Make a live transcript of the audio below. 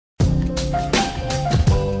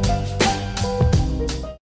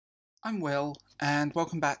I'm Will, and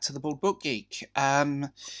welcome back to the Bald Book Geek.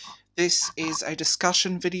 This is a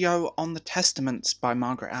discussion video on The Testaments by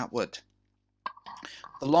Margaret Atwood,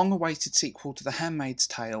 the long-awaited sequel to The Handmaid's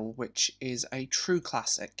Tale, which is a true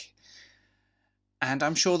classic. And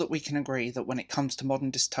I'm sure that we can agree that when it comes to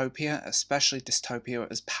modern dystopia, especially dystopia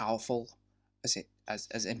as powerful as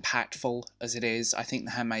impactful as it is, I think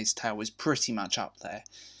The Handmaid's Tale is pretty much up there.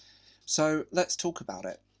 So let's talk about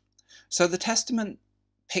it. So The Testament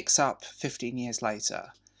picks up 15 years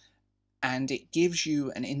later, and it gives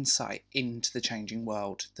you an insight into the changing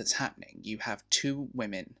world that's happening. You have two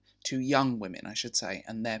young women, I should say,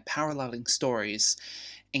 and they're paralleling stories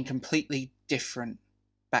in completely different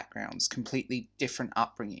backgrounds, completely different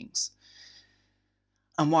upbringings.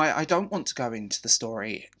 And why I don't want to go into the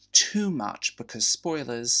story too much, because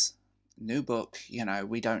spoilers, new book,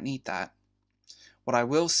 we don't need that. What I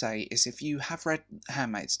will say is if you have read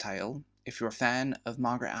Handmaid's Tale, if you're a fan of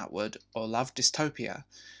Margaret Atwood or love dystopia,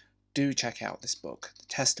 do check out this book. The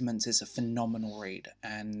Testaments is a phenomenal read,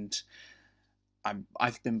 and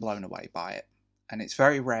I've been blown away by it. And it's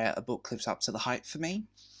very rare a book lives up to the hype for me.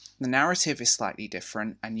 The narrative is slightly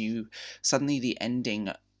different, and suddenly the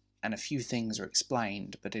ending and a few things are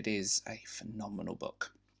explained, but it is a phenomenal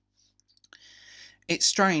book. It's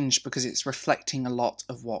strange because it's reflecting a lot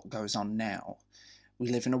of what goes on now. We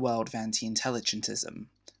live in a world of anti-intelligentism.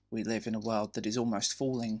 We live in a world that is almost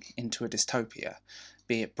falling into a dystopia,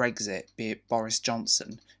 be it Brexit, be it Boris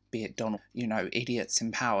Johnson, be it Donald, idiots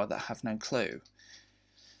in power that have no clue.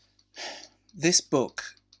 This book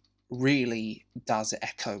really does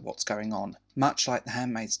echo what's going on, much like The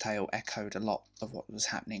Handmaid's Tale echoed a lot of what was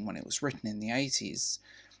happening when it was written in the 80s,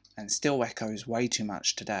 and still echoes way too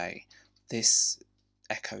much today. This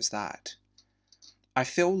echoes that. I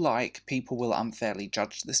feel like people will unfairly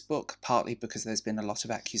judge this book, partly because there's been a lot of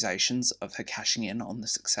accusations of her cashing in on the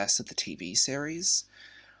success of the TV series.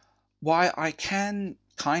 Why I can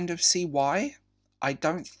kind of see why. I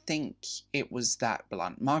don't think it was that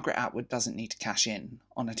blunt. Margaret Atwood doesn't need to cash in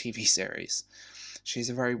on a TV series. She's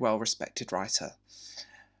a very well-respected writer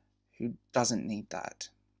who doesn't need that.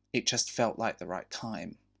 It just felt like the right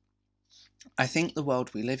time. I think the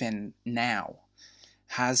world we live in now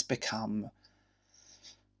has become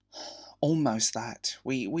almost that.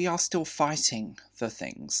 We are still fighting for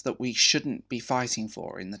things that we shouldn't be fighting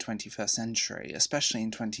for in the 21st century, especially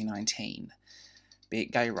in 2019. Be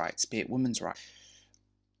it gay rights, be it women's rights.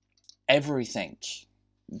 Everything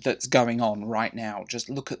that's going on right now, just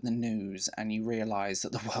look at the news and you realise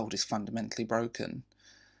that the world is fundamentally broken.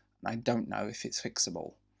 I don't know if it's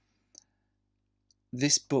fixable.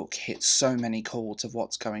 This book hits so many chords of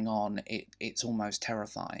what's going on, it's almost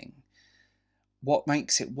terrifying. What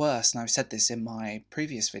makes it worse, and I've said this in my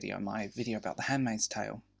previous video, my video about The Handmaid's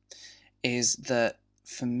Tale, is that,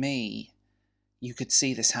 for me, you could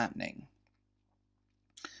see this happening.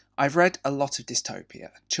 I've read a lot of dystopia.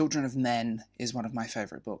 Children of Men is one of my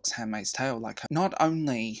favourite books, Handmaid's Tale. Not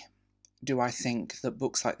only do I think that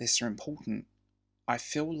books like this are important, I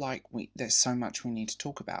feel like there's so much we need to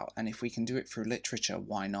talk about, and if we can do it through literature,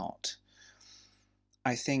 why not?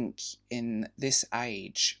 I think in this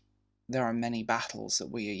age, there are many battles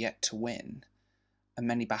that we are yet to win, and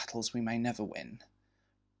many battles we may never win.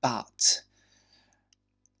 But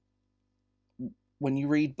when you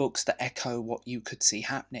read books that echo what you could see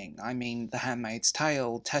happening, I mean, The Handmaid's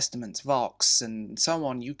Tale, Testaments, Vox, and so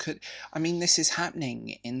on, this is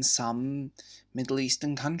happening in some Middle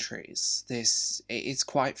Eastern countries. It is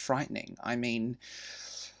quite frightening. I mean,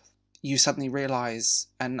 you suddenly realise,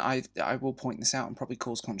 and I will point this out and probably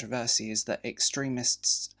cause controversy, is that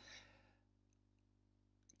extremists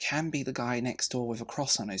can be the guy next door with a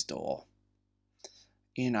cross on his door.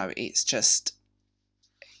 It's just,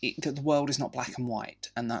 the world is not black and white,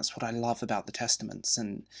 and that's what I love about the Testaments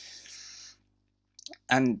and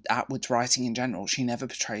Atwood's writing in general. She never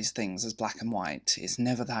portrays things as black and white. It's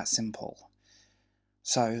never that simple.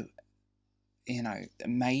 So,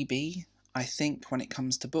 maybe, I think when it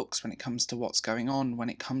comes to books, when it comes to what's going on, when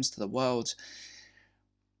it comes to the world,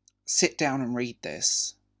 sit down and read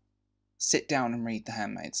this. Sit down and read The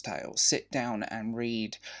Handmaid's Tale. Sit down and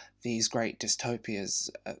read these great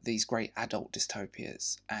dystopias, these great adult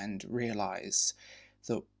dystopias, and realise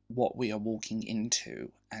that what we are walking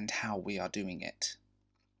into and how we are doing it.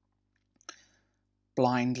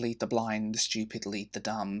 Blind lead the blind, stupid lead the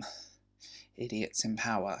dumb, idiots in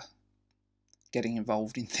power, getting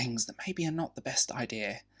involved in things that maybe are not the best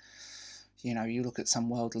idea. You look at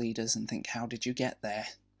some world leaders and think, how did you get there?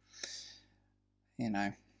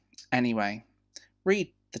 Anyway,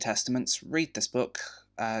 read The Testaments, read this book,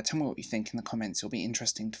 tell me what you think in the comments. It'll be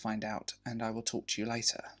interesting to find out, and I will talk to you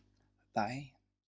later. Bye.